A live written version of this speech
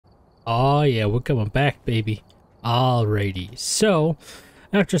Oh yeah, we're coming back, baby. Alrighty. So,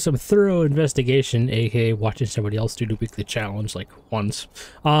 after some thorough investigation, aka watching somebody else do the weekly challenge like once,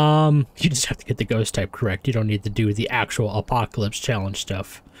 you just have to get the ghost type correct. You don't need to do the actual apocalypse challenge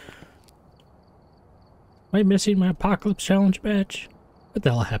stuff. Am I missing my apocalypse challenge badge? What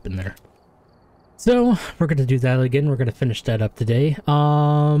the hell happened there? So, we're gonna do that again. We're gonna finish that up today.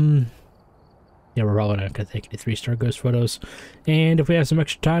 Yeah, we're probably not going to take any 3-star ghost photos. And if we have some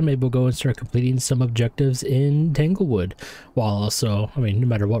extra time, maybe we'll go and start completing some objectives in Tanglewood. While also, I mean, no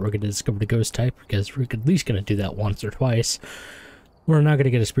matter what, we're going to discover the ghost type, because we're at least going to do that once or twice. We're not going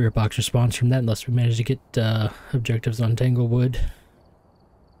to get a spirit box response from that unless we manage to get objectives on Tanglewood.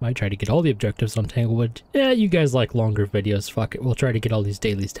 Might try to get all the objectives on Tanglewood. Yeah, you guys like longer videos. Fuck it. We'll try to get all these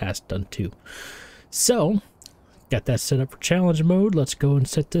dailies tasks done too. So, got that set up for challenge mode. Let's go and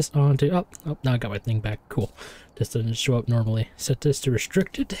set this on to... Oh, now I got my thing back. Cool. This doesn't show up normally. Set this to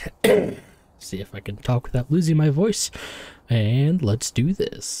restricted. See if I can talk without losing my voice. And let's do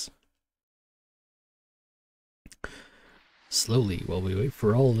this. Slowly while we wait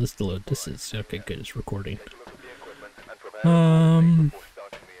for all of this to load. This is... Okay, good. It's recording.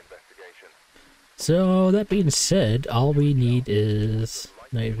 So, that being said, all we need is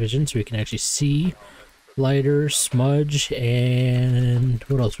night vision so we can actually see... lighter, smudge, and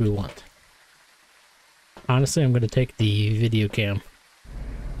what else do we want? Honestly, I'm going to take the video cam.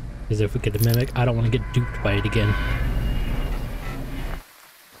 Because if we could mimic, I don't want to get duped by it again.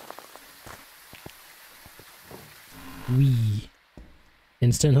 Wee.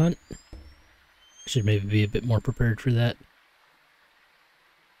 Instant hunt? Should maybe be a bit more prepared for that.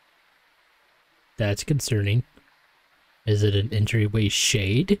 That's concerning. Is it an entryway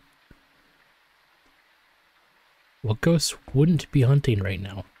shade? What ghosts wouldn't be hunting right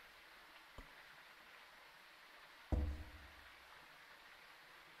now?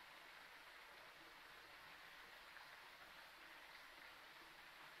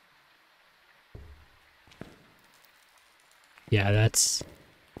 Yeah, that's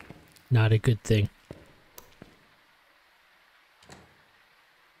not a good thing.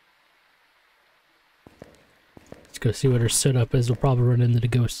 Let's go see what our setup is. We'll probably run into the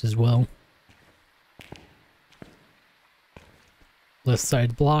ghost as well. Left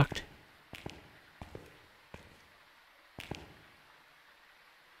side blocked.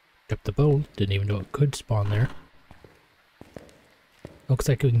 Up the bone. Didn't even know it could spawn there. Looks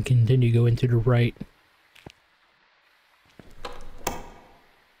like we can continue going to the right.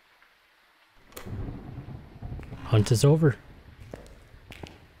 Hunt is over.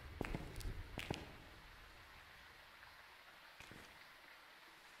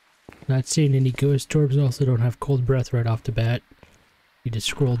 Not seeing any ghost orbs. Also don't have cold breath right off the bat. Need to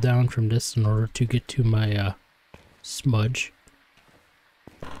scroll down from this in order to get to my smudge.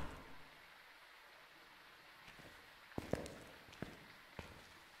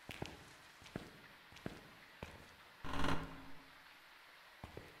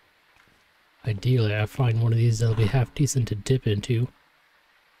 Ideally, I find one of these that'll be half decent to dip into.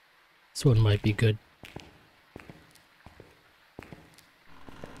 This one might be good.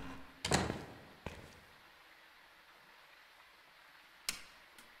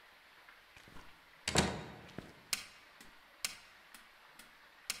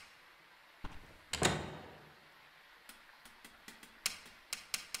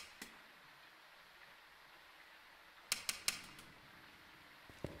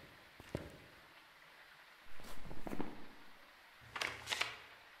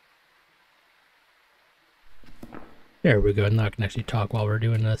 There we go. Now I can actually talk while we're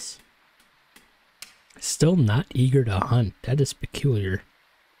doing this. Still not eager to hunt. That is peculiar.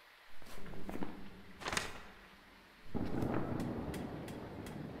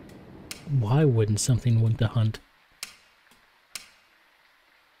 Why wouldn't something want to hunt?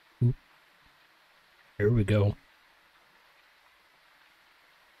 Oop. There we go.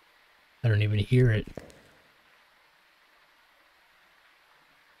 I don't even hear it.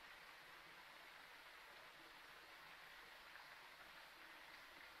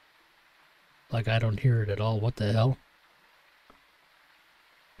 Like I don't hear it at all. What the hell?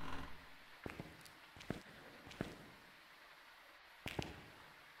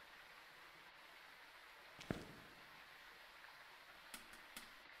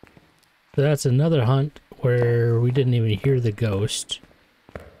 So that's another hunt where we didn't even hear the ghost.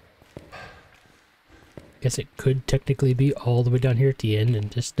 Guess it could technically be all the way down here at the end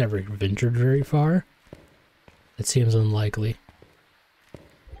and just never ventured very far. It seems unlikely.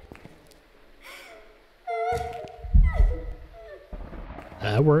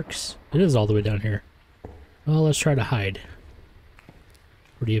 That works. It is all the way down here. Well, let's try to hide.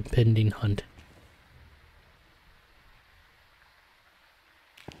 for the impending hunt.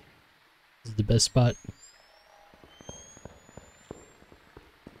 This is the best spot.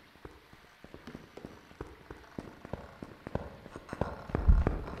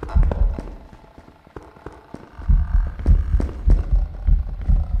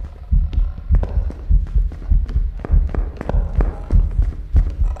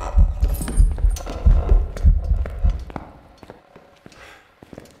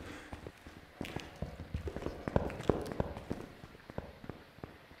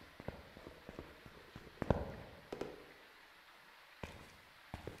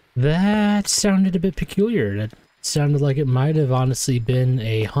 That sounded a bit peculiar. That sounded like it might have honestly been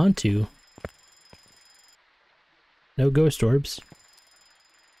a Hantu. No ghost orbs.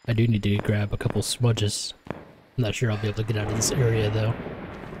 I do need to grab a couple smudges. I'm not sure I'll be able to get out of this area though.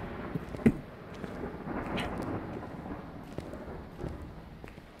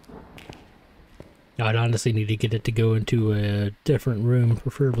 I'd honestly need to get it to go into a different room,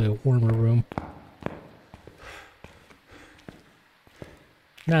 preferably a warmer room.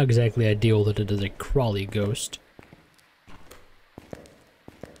 Not exactly ideal that it is a crawly ghost.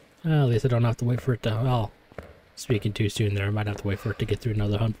 Well, at least I don't have to wait for it to... Well, speaking too soon there, I might have to wait for it to get through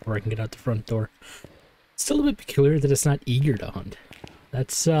another hunt before I can get out the front door. Still a bit peculiar that it's not eager to hunt.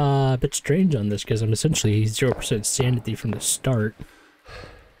 That's a bit strange on this, because I'm essentially 0% sanity from the start.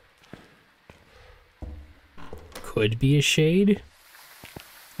 Could be a shade.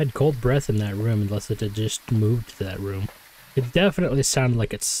 I had cold breath in that room unless it had just moved to that room. It definitely sounded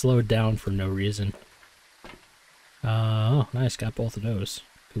like it slowed down for no reason. Oh, nice, got both of those.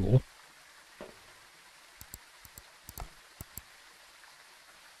 Cool.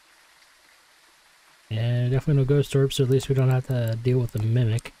 Yeah, definitely no ghost orbs, so at least we don't have to deal with the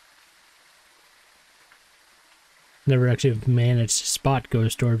mimic. Never actually managed to spot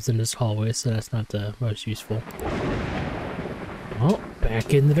ghost orbs in this hallway, so that's not the most useful. Oh,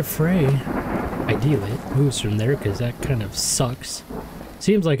 back into the fray. Ideally, it moves from there because that kind of sucks.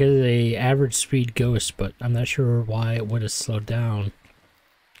 Seems like it's a average speed ghost, but I'm not sure why it would have slowed down.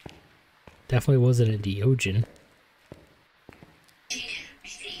 Definitely wasn't a Diogen.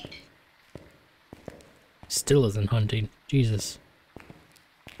 Still isn't hunting. Jesus.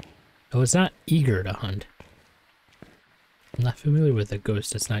 Oh, it's not eager to hunt. I'm not familiar with a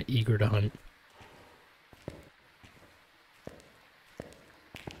ghost that's not eager to hunt.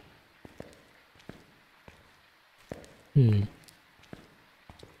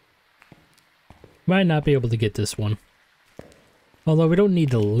 Might not be able to get this one. Although we don't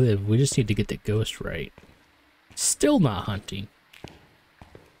need to live, we just need to get the ghost right. Still not hunting.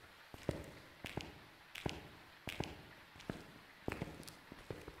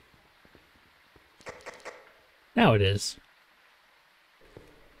 Now it is.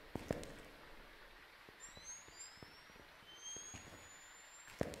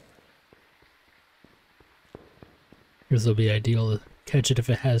 This will be ideal to catch it if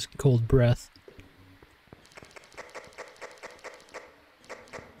it has cold breath.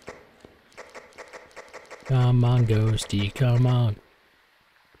 Come on, ghosty, come on.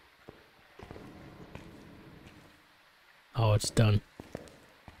 Oh, it's done.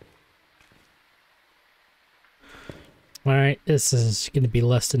 Alright, this is going to be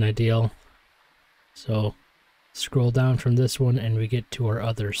less than ideal. So, scroll down from this one and we get to our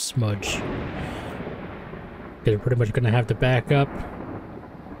other smudge. We're pretty much going to have to back up.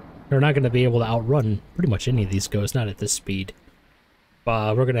 We're not going to be able to outrun pretty much any of these ghosts, not at this speed.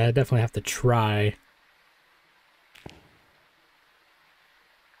 But we're going to definitely have to try.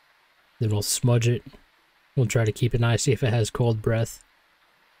 Then we'll smudge it. We'll try to keep an eye, see if it has cold breath.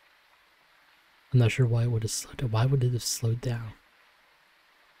 I'm not sure why it would have slowed down. Why would it have slowed down?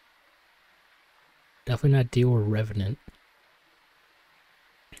 Definitely not deal with Revenant.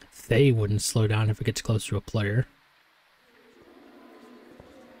 They wouldn't slow down if it gets close to a player.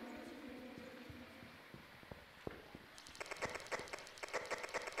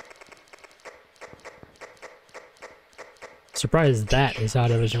 Surprised that is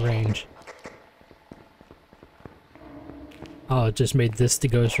out of his range. Oh, it just made this the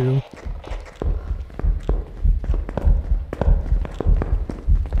ghost room.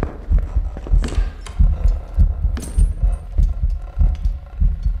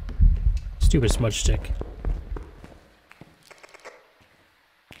 Stupid smudge stick.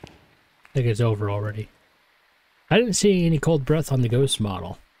 I think it's over already. I didn't see any cold breath on the ghost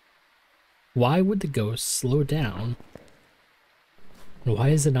model. Why would the ghost slow down? And why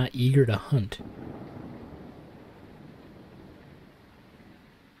is it not eager to hunt?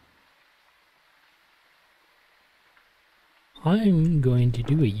 I'm going to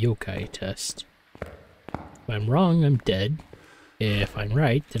do a yokai test. If I'm wrong, I'm dead. If I'm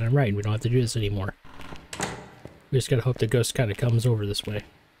right, then I'm right. We don't have to do this anymore. We just gotta hope the ghost kind of comes over this way.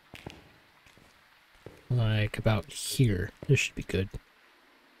 Like about here. This should be good.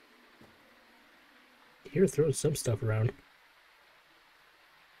 Here, throw some stuff around.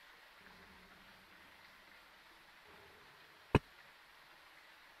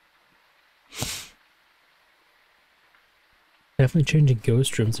 Definitely changing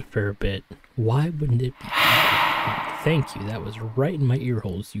ghost rooms a fair bit. Why wouldn't it be? Thank you. That was right in my ear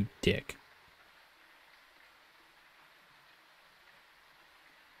holes, you dick.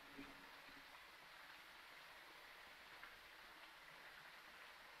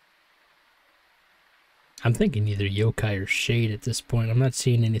 I'm thinking either yokai or shade at this point. I'm not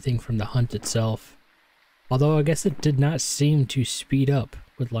seeing anything from the hunt itself. Although I guess it did not seem to speed up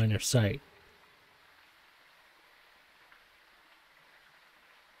with line of sight.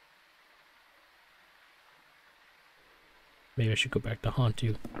 Maybe I should go back to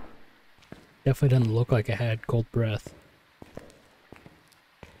Hantu. Definitely doesn't look like I had cold breath.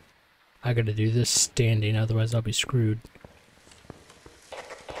 I gotta do this standing, otherwise I'll be screwed.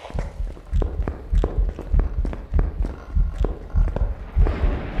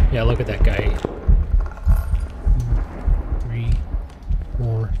 Yeah, look at that guy. 3,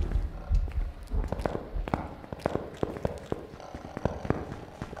 4.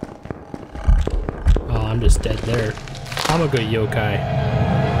 Oh, I'm just dead there. I'm gonna go yokai.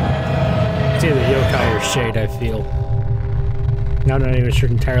 It's either yokai or shade, I feel. Now I'm not even sure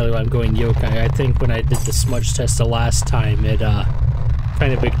entirely why I'm going yokai. I think when I did the smudge test the last time, it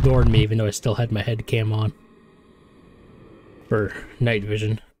kind of ignored me, even though I still had my head cam on. For night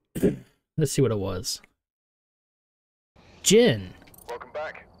vision. Let's see what it was. Jin! Welcome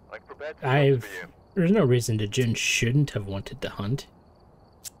back. I've prepared some for you. There's no reason that Jin shouldn't have wanted to hunt.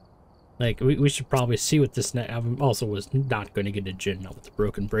 Like, we should probably see what this... I also was not going to get a Jin, not with the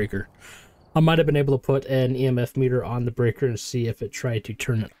broken breaker. I might have been able to put an EMF meter on the breaker and see if it tried to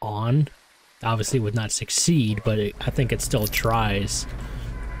turn it on. Obviously would not succeed, but I think it still tries.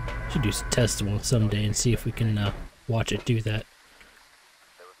 Should do some testing someday and see if we can watch it do that.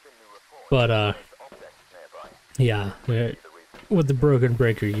 But, yeah, with the broken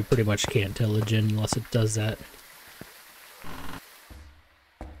breaker, you pretty much can't tell a Jin unless it does that.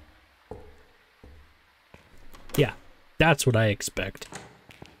 Yeah, that's what I expect.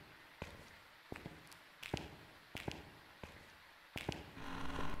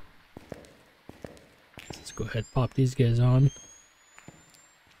 Let's go ahead and pop these guys on.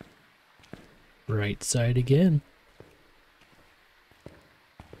 Right side again.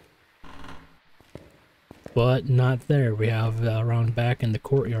 But not there. We have around back in the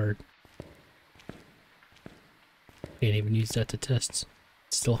courtyard. Can't even use that to test.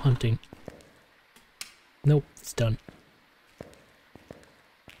 It's still hunting. Nope, it's done.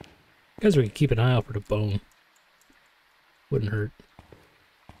 Guess we can keep an eye out for the bone. Wouldn't hurt.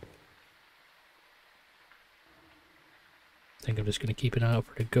 I think I'm just gonna keep an eye out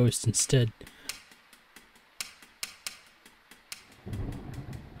for the ghost instead.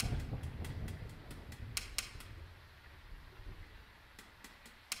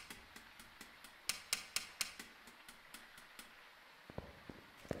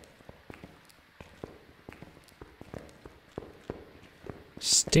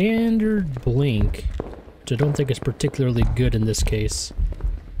 Standard blink, which I don't think is particularly good in this case.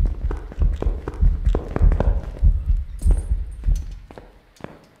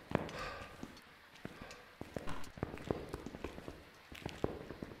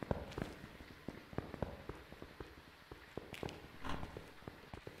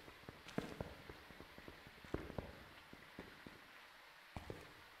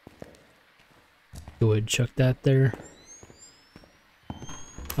 Go ahead and chuck that there.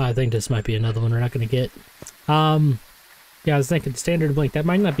 I think this might be another one we're not going to get. Yeah, I was thinking standard blink. That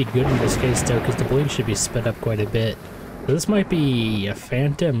might not be good in this case, though, because the blink should be sped up quite a bit. So this might be a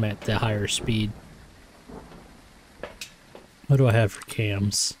phantom at the higher speed. What do I have for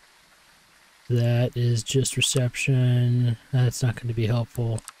cams? That is just reception. That's not going to be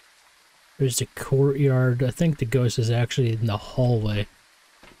helpful. There's the courtyard. I think the ghost is actually in the hallway.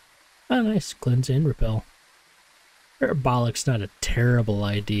 Oh, nice. Cleanse and repel. Parabolic's not a terrible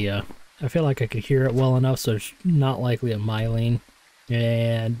idea. I feel like I could hear it well enough, so it's not likely a Mylene.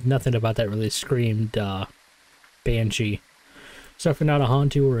 And nothing about that really screamed Banshee. So if not a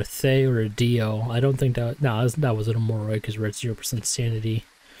Hantu or a Thay or a Dio, I don't think that... No, that wasn't a Moroi because we're at 0% sanity.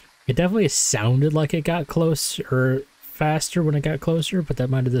 It definitely sounded like it got close or faster when it got closer, but that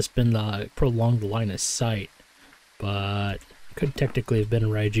might have just been the prolonged line of sight. But could technically have been a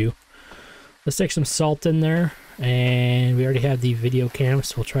Raiju. Let's take some salt in there, and we already have the video cam,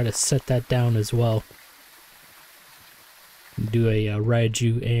 so we'll try to set that down as well. Do a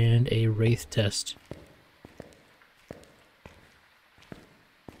Raiju and a Wraith test.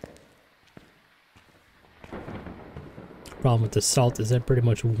 Problem with the salt is I pretty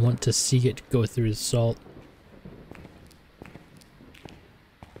much want to see it go through the salt.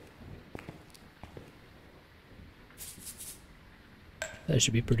 That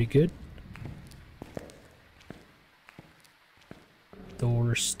should be pretty good.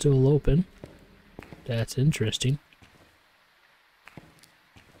 Door's still open. That's interesting.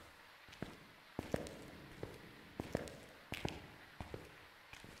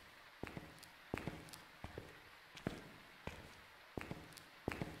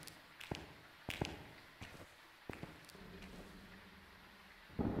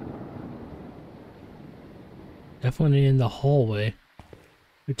 Definitely in the hallway,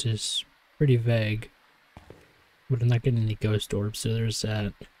 which is pretty vague. But I'm not getting any ghost orbs, so there's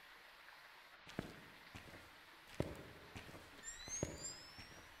that.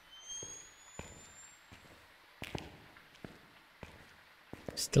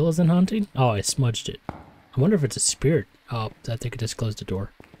 Still isn't haunting? Oh, I smudged it. I wonder if it's a spirit. Oh, I think it just closed the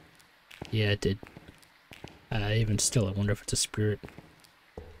door. Yeah, it did. Even still, I wonder if it's a spirit.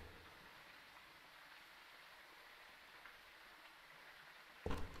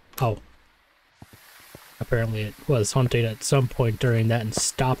 Oh. Apparently it was haunted at some point during that and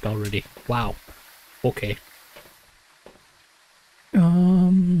stopped already. Wow. Okay.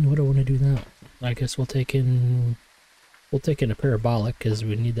 What do I want to do now? I guess we'll take in a parabolic because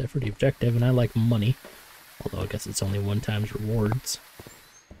we need that for the objective, and I like money. Although I guess it's only 1 times rewards.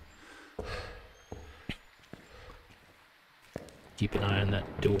 Keep an eye on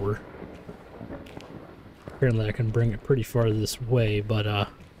that door. Apparently I can bring it pretty far this way, but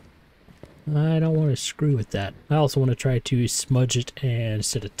I don't want to screw with that. I also want to try to smudge it and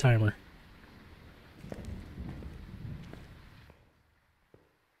set a timer.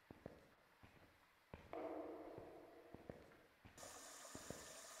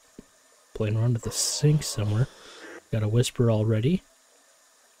 Playing around with the sink somewhere. Got a whisper already.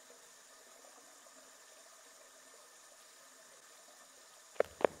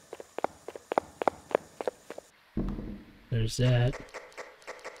 There's that.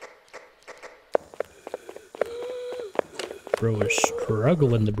 Bro is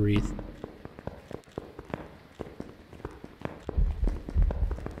struggling to breathe.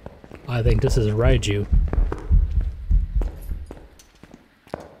 I think this is a Raiju.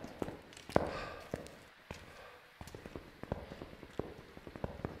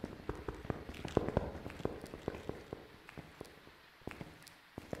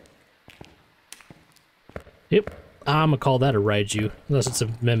 Yep, I'm gonna call that a Raiju, unless it's a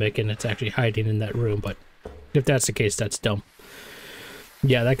mimic and it's actually hiding in that room, but if that's the case, that's dumb.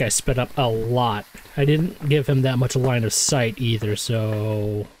 Yeah, that guy sped up a lot. I didn't give him that much line of sight either,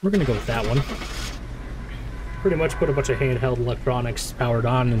 so we're gonna go with that one. Pretty much put a bunch of handheld electronics powered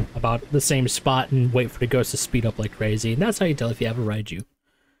on in about the same spot and wait for the ghost to speed up like crazy, and that's how you tell if you have a Raiju.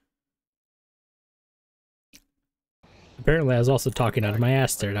 Apparently I was also talking out of my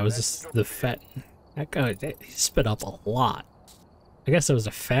ass there. That was just the fat... That guy, he sped up a lot. I guess it was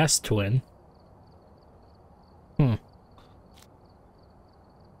a fast twin. I'm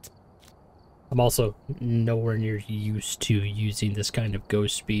also nowhere near used to using this kind of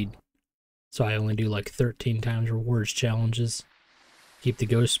ghost speed. So I only do like 13 times rewards challenges. Keep the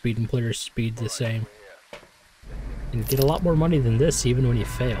ghost speed and player speed the same. And get a lot more money than this even when you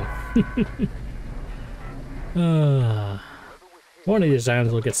fail. One of these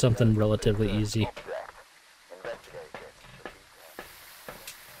times we'll get something relatively easy.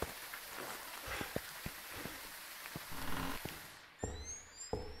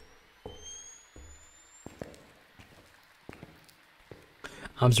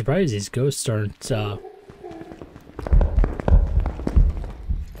 I'm surprised these ghosts aren't,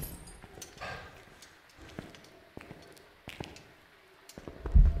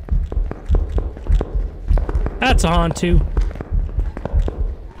 That's on too.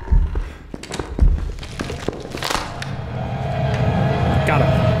 Got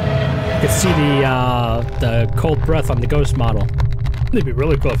him. You can see the cold breath on the ghost model. It'd be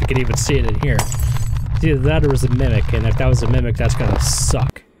really cool if you could even see it in here. It's either that or it was a mimic, and if that was a mimic, that's gonna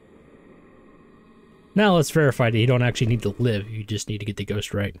suck. Now let's verify that you don't actually need to live, you just need to get the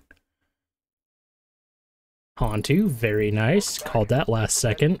ghost right. Hantu, very nice. Called that last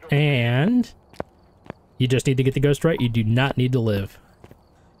second, and you just need to get the ghost right, you do not need to live.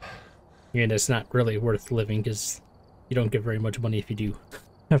 And it's not really worth living, because You don't get very much money if you do.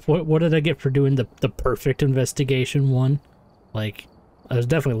 What did I get for doing the perfect investigation one? Like, I was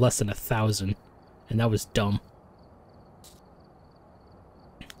definitely less than 1,000, and that was dumb.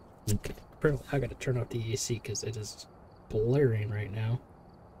 I gotta turn off the AC because it is blaring right now.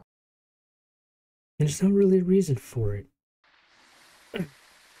 And there's not really a reason for it.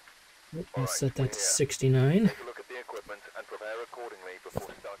 I'll set that to 69. Take a look at the equipment and prepare accordingly before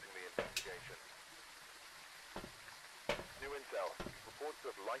starting the investigation. New intel. Reports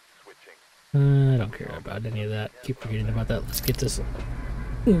of light switching. I don't care about any of that. Keep forgetting about that. Let's get this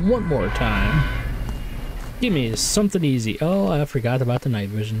one more time. Give me something easy. Oh, I forgot about the night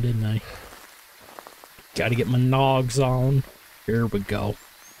vision, didn't I? Gotta get my nogs on. Here we go.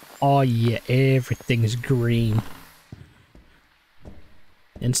 Oh yeah, everything's green.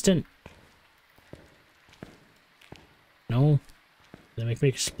 Instant. No? Does that make me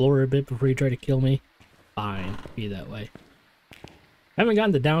explore a bit before you try to kill me? Fine, be that way. I haven't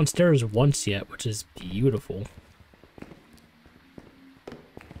gotten to downstairs once yet, which is beautiful.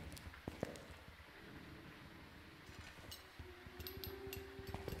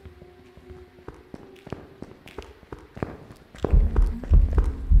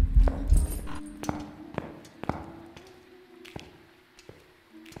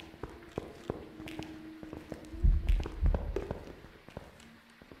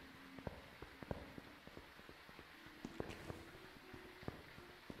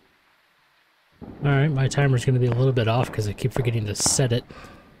 Alright, my timer's gonna be a little bit off because I keep forgetting to set it.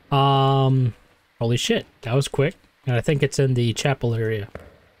 Holy shit, that was quick. And I think it's in the chapel area.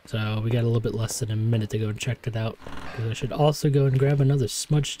 So we got a little bit less than a minute to go and check it out. Because I should also go and grab another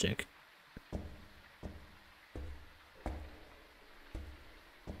smudge stick.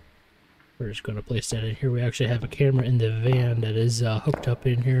 We're just gonna place that in here. We actually have a camera in the van that is hooked up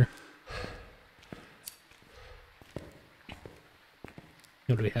in here.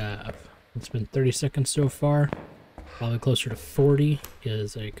 What do we have? It's been 30 seconds so far. Probably closer to 40,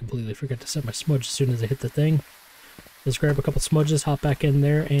 because I completely forgot to set my smudge as soon as I hit the thing. Let's grab a couple smudges, hop back in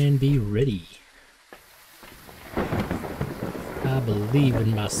there, and be ready. I believe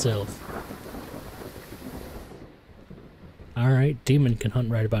in myself. Alright, demon can hunt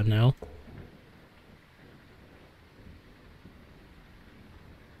right about now.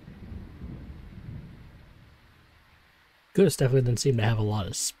 Ghost definitely doesn't seem to have a lot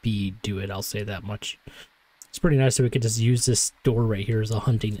of speed to it, I'll say that much. It's pretty nice that we could just use this door right here as a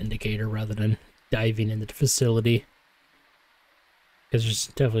hunting indicator rather than diving into the facility. Because there's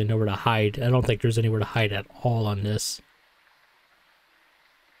definitely nowhere to hide. I don't think there's anywhere to hide at all on this.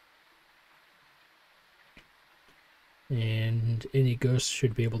 And any ghost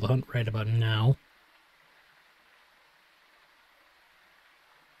should be able to hunt right about now.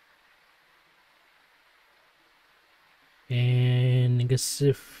 And I guess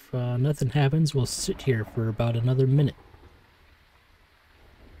if nothing happens, we'll sit here for about another minute.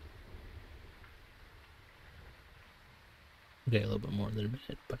 Okay, a little bit more than a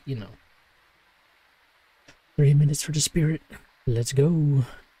minute, but you know. 3 minutes for the spirit. Let's go.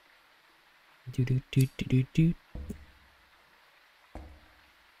 Do do do do do do.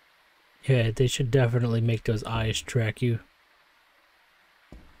 Yeah, they should definitely make those eyes track you.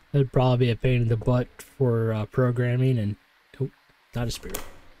 That'd probably be a pain in the butt for programming, and oh, not a spirit.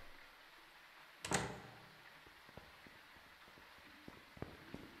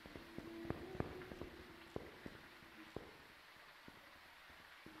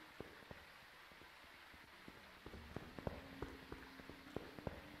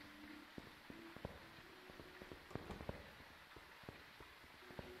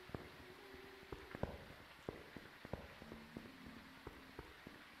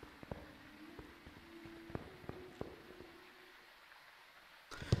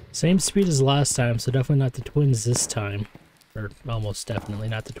 Same speed as last time, so definitely not the twins this time. Or almost definitely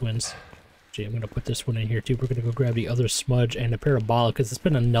not the twins. Gee, I'm going to put this one in here too. We're going to go grab the other smudge and a parabolic because it's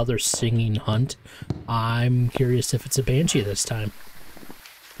been another singing hunt. I'm curious if it's a banshee this time.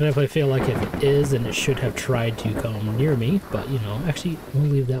 I definitely feel like if it is, then it should have tried to come near me. But, you know, actually, we'll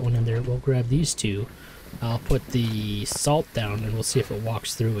leave that one in there. We'll grab these two. I'll put the salt down and we'll see if it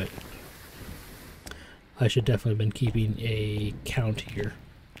walks through it. I should definitely have been keeping a count here.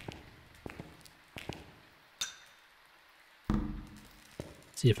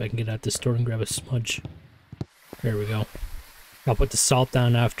 See if I can get out this door and grab a smudge. There we go. I'll put the salt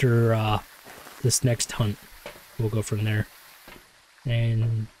down after this next hunt. We'll go from there.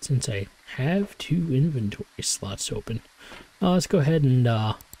 And since I have 2 inventory slots open, let's go ahead and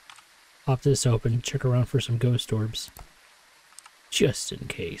pop this open, check around for some ghost orbs. Just in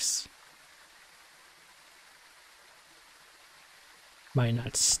case. Might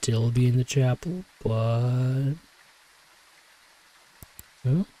not still be in the chapel, but...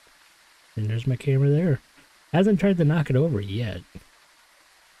 Oh, and there's my camera there. Hasn't tried to knock it over yet.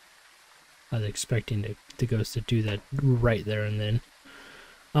 I was expecting the ghost to do that right there and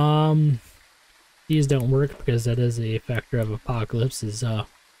then. These don't work because that is a factor of Apocalypse, is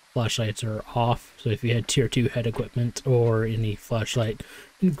flashlights are off. So if you had tier 2 head equipment or any flashlight,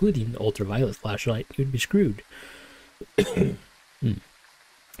 including the ultraviolet flashlight, you'd be screwed. So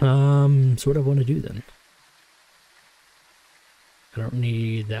what do I want to do then? I don't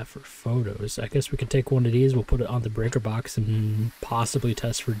need that for photos. I guess we could take one of these, we'll put it on the breaker box and possibly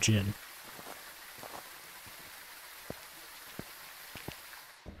test for gin.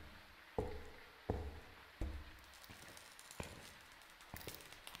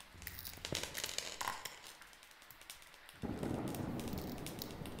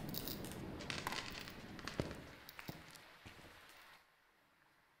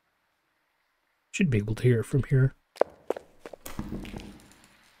 Should be able to hear it from here.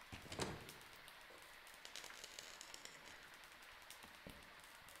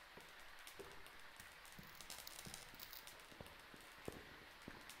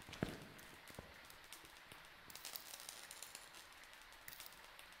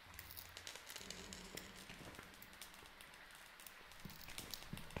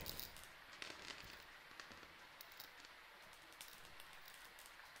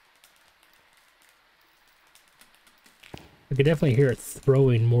 I could definitely hear it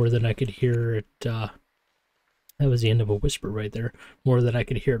throwing more than I could hear it, that was the end of a whisper right there. More than I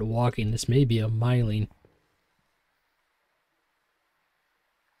could hear it walking. This may be a myling.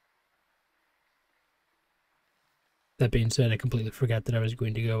 That being said, I completely forgot that I was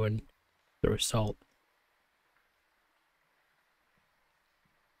going to go and throw salt.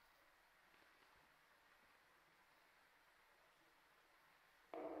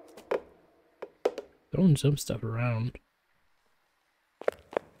 Throwing some stuff around.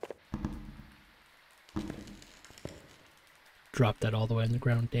 Drop that all the way on the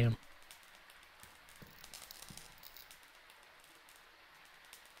ground, damn.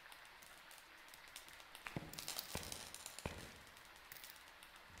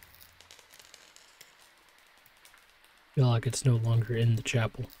 Feel like it's no longer in the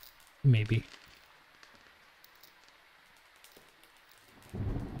chapel. Maybe.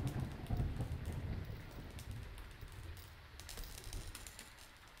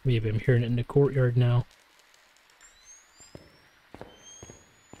 Maybe I'm hearing it in the courtyard now.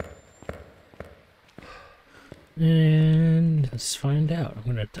 And let's find out. I'm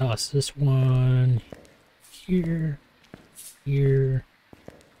gonna toss this one here, here,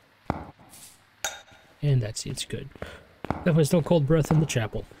 and that's it's good. Definitely still cold breath in the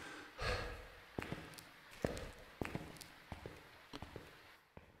chapel.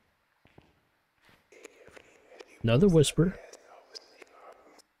 Another whisper.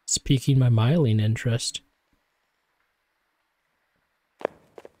 It's piquing my myling interest.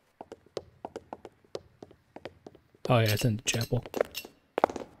 Oh yeah, it's in the chapel.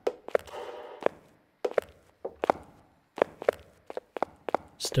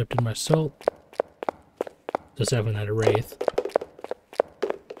 Stepped in my salt. Just having that a wraith.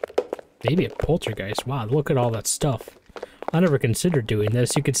 Maybe a poltergeist. Wow, look at all that stuff. I never considered doing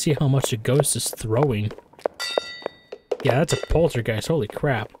this. You can see how much a ghost is throwing. Yeah, that's a poltergeist. Holy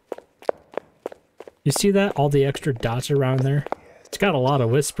crap. You see that? All the extra dots around there? It's got a lot of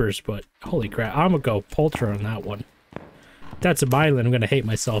whispers, but holy crap. I'm gonna go polter on that one. If that's a myelin, I'm gonna hate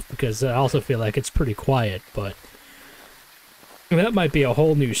myself because I also feel like it's pretty quiet, but that might be a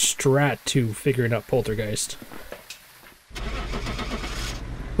whole new strat to figuring out poltergeist.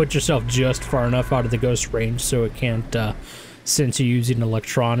 Put yourself just far enough out of the ghost range so it can't sense you using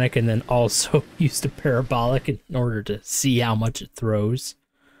electronic, and then also use the parabolic in order to see how much it throws.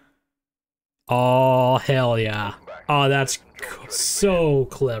 Oh, hell yeah. Oh, that's so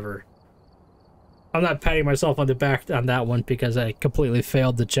clever. I'm not patting myself on the back on that one because I completely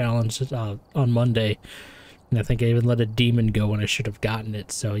failed the challenge on Monday. And I think I even let a demon go when I should have gotten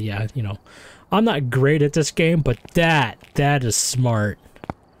it. So yeah, you know, I'm not great at this game, but that is smart.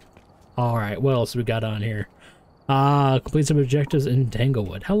 Alright, what else we got on here? Complete some objectives in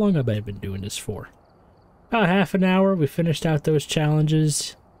Tanglewood. How long have I been doing this for? About half an hour. We finished out those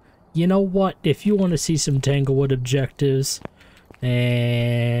challenges. You know what? If you want to see some Tanglewood objectives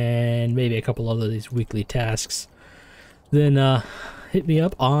and maybe a couple other of these weekly tasks, then hit me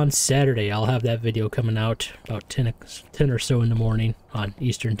up on Saturday. I'll have that video coming out about 10 or so in the morning on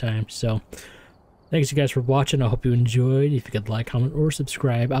Eastern time. So Thanks you guys for watching. I hope you enjoyed. If you could like, comment, or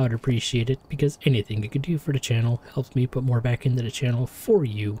subscribe, I would appreciate it, because anything you could do for the channel helps me put more back into the channel for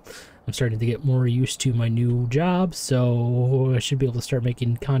you. I'm starting to get more used to my new job, so I should be able to start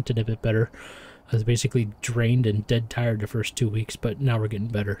making content a bit better. I was basically drained and dead tired the first 2 weeks, but now we're getting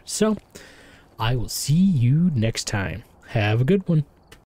better. So I will see you next time. Have a good one.